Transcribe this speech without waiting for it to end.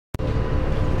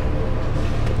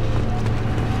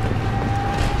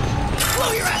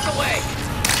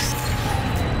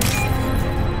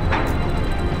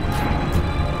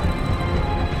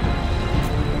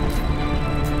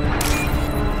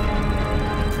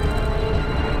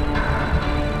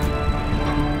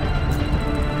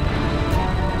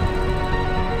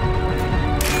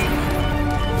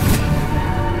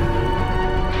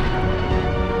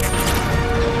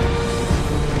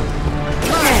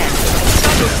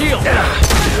shield!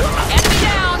 Enemy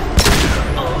down!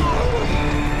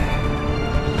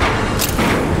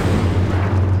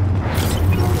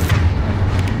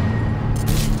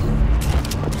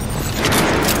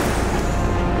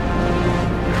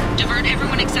 Divert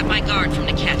everyone except my guard from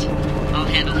Niket. I'll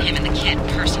handle him and the kid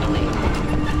personally.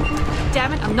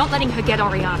 Damn it, I'm not letting her get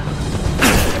Oriana.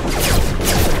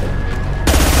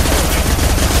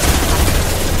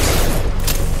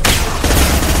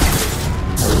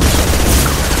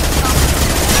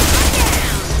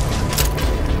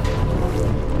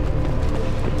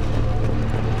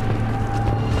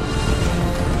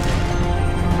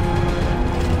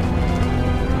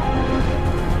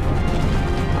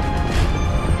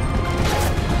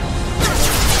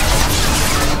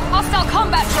 Hostile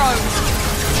combat drones!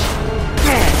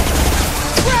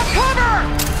 Grab cover!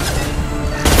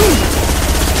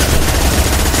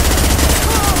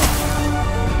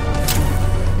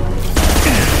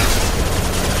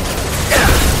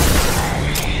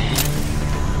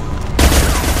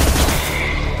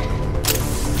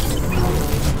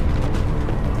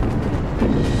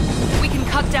 We can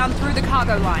cut down through the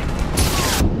cargo line.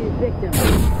 New victim.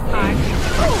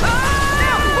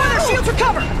 Now, before their shields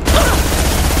recover!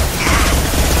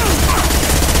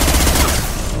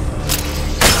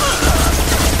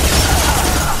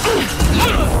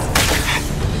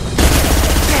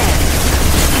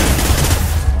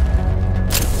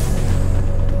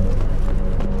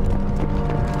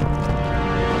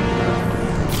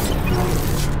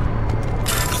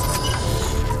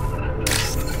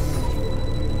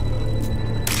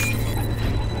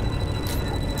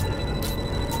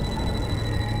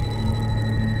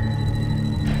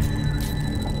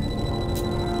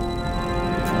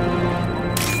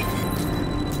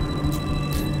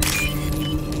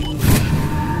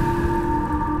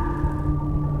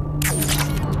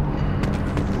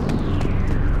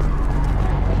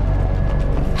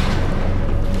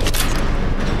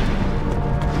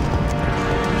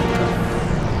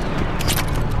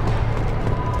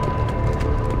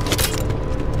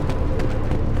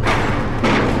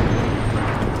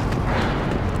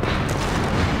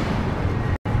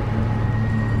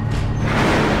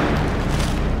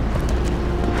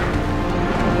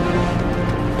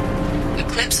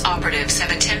 Operatives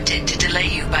have attempted to delay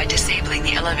you by disabling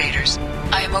the elevators.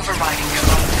 I am overriding your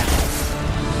lockdown.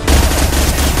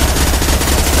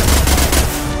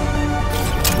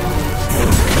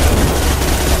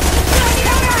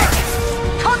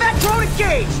 Combat drone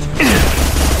engaged!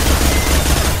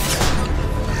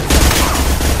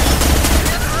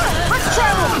 Let's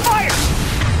travel! Fire!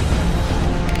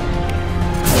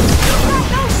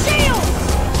 No shield!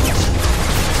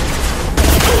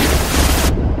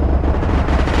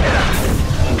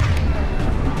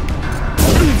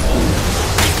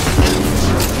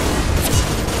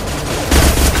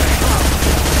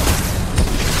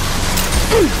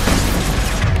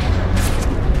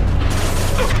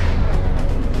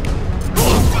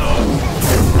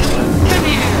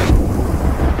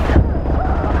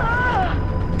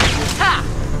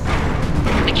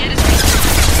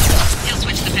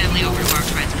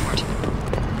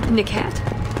 Niket?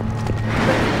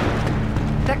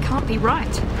 That can't be right.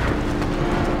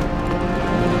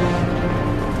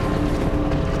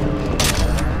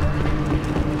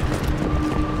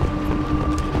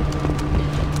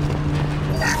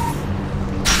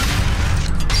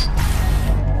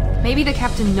 Maybe the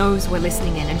captain knows we're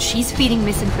listening in and she's feeding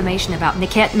misinformation about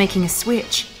Niket making a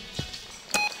switch.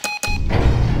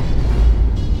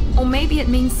 Or maybe it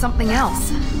means something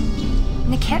else.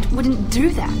 Niket wouldn't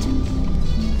do that.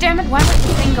 Damn it, why let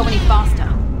the thing go any faster?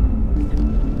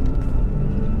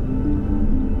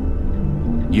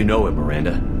 You know him,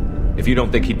 Miranda. If you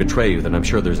don't think he'd betray you, then I'm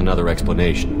sure there's another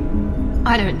explanation.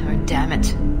 I don't know, damn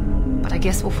it. But I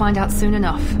guess we'll find out soon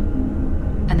enough.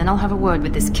 And then I'll have a word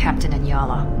with this captain and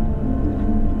Yala.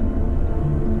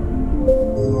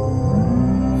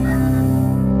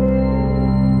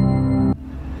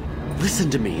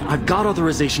 Listen to me. I've got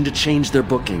authorization to change their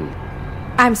booking.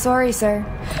 I'm sorry, sir.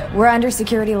 We're under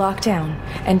security lockdown.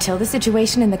 Until the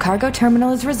situation in the cargo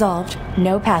terminal is resolved,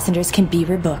 no passengers can be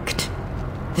rebooked.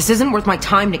 This isn't worth my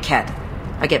time, Niket.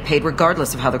 I get paid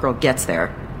regardless of how the girl gets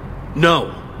there.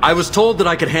 No. I was told that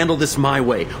I could handle this my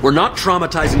way. We're not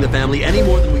traumatizing the family any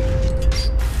more than we...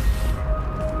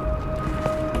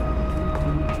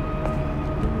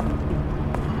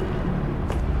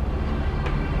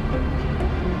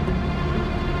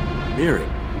 Miri.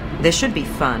 This should be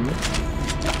fun.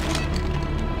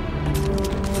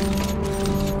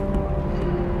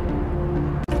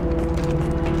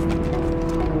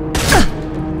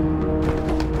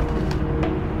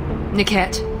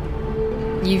 Niket,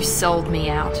 You sold me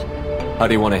out. How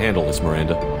do you want to handle this,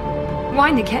 Miranda?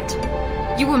 Why,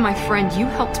 Niket? You were my friend. You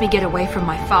helped me get away from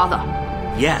my father.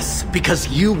 Yes, because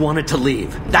you wanted to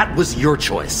leave. That was your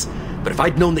choice. But if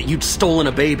I'd known that you'd stolen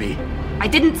a baby... I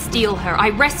didn't steal her. I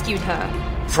rescued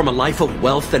her. From a life of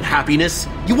wealth and happiness,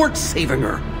 you weren't saving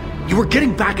her. You were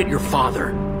getting back at your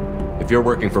father. If you're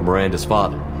working for Miranda's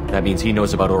father, that means he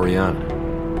knows about Oriana.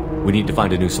 We need to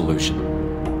find a new solution.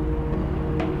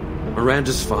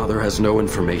 Miranda's father has no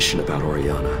information about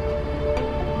Oriana.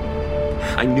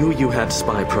 I knew you had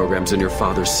spy programs in your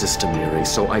father's system, Neri,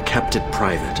 so I kept it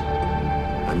private.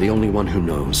 I'm the only one who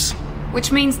knows.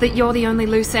 Which means that you're the only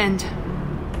loose end.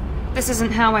 This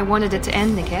isn't how I wanted it to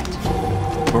end, Niket.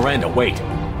 Miranda, wait.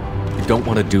 You don't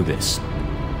want to do this.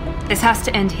 This has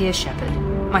to end here, Shepard.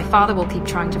 My father will keep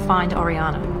trying to find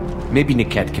Oriana. Maybe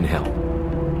Niket can help.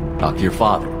 Talk to your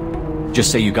father. Just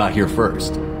say you got here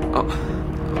first.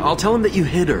 I'll tell him that you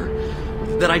hid her.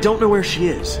 That I don't know where she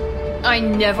is. I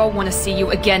never want to see you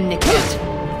again, Niket.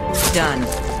 Done.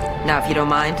 Now, if you don't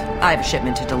mind, I have a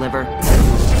shipment to deliver.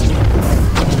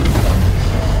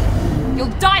 You'll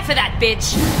die for that,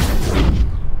 bitch!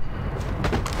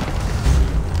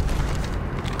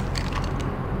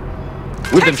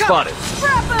 We've been spotted.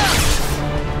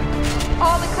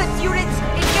 All Eclipse units,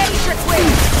 engage your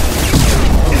twins!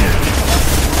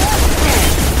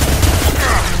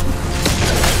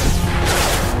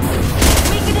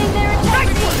 Weakening their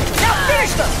integrity! Now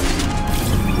finish them!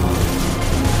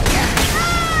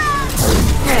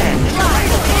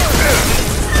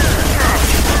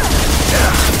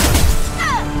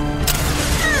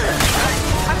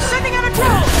 I'm sending out a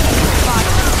drone!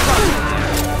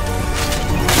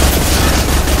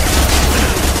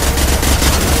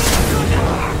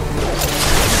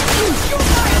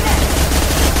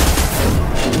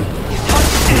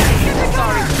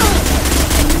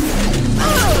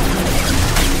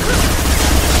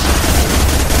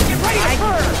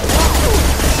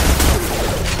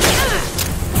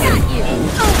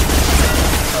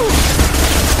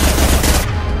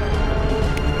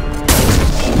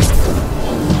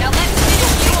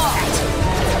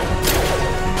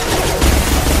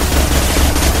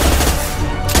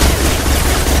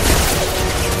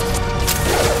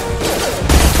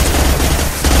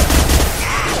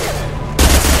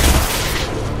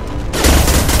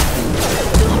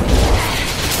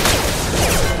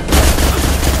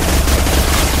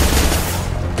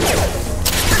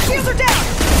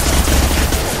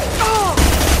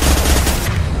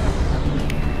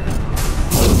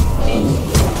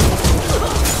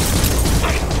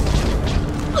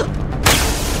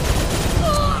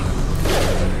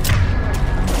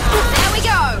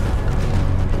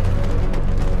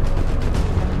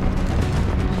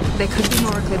 There could be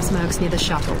more Eclipse mercs near the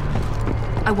shuttle.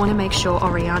 I want to make sure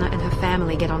Oriana and her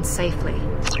family get on safely.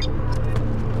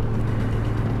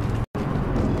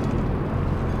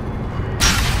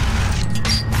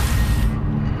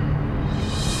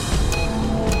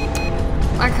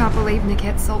 I can't believe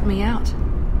Niket sold me out.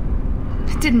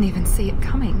 I didn't even see it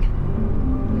coming.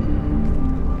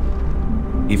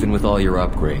 Even with all your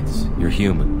upgrades, you're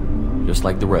human, just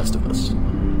like the rest of us.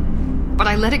 But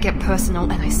I let it get personal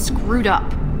and I screwed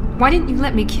up. Why didn't you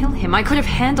let me kill him? I could have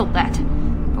handled that.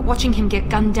 But watching him get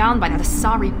gunned down by that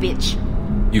Asari bitch...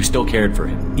 You still cared for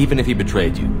him, even if he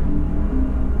betrayed you.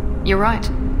 You're right.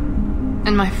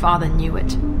 And my father knew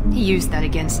it. He used that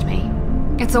against me.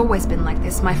 It's always been like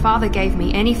this. My father gave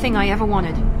me anything I ever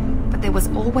wanted. But there was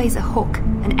always a hook,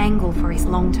 an angle for his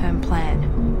long-term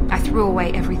plan. I threw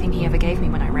away everything he ever gave me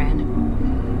when I ran.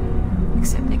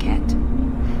 Except Niket.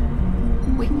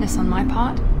 Weakness on my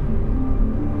part.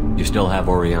 You still have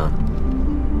Oriana.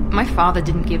 My father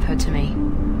didn't give her to me.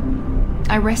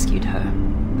 I rescued her.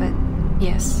 But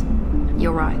yes,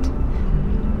 you're right.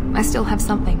 I still have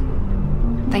something.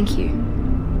 Thank you.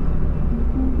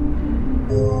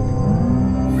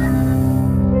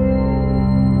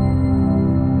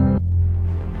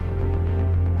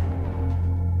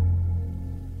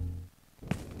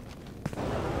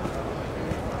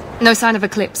 No sign of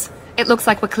Eclipse. It looks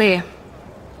like we're clear.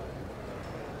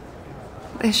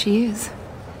 There she is.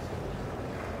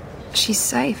 She's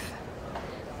safe.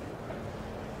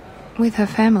 With her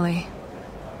family.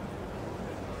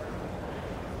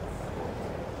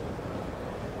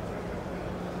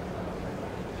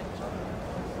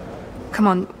 Come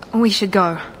on, we should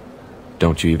go.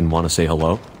 Don't you even want to say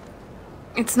hello?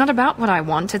 It's not about what I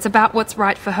want, it's about what's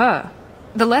right for her.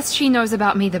 The less she knows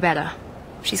about me, the better.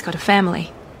 She's got a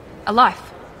family. A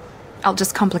life. I'll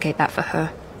just complicate that for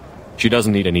her. She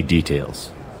doesn't need any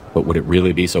details. But would it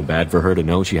really be so bad for her to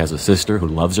know she has a sister who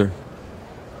loves her?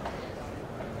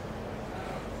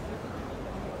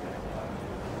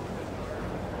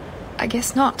 I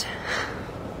guess not.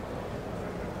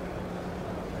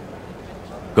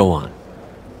 Go on.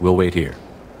 We'll wait here.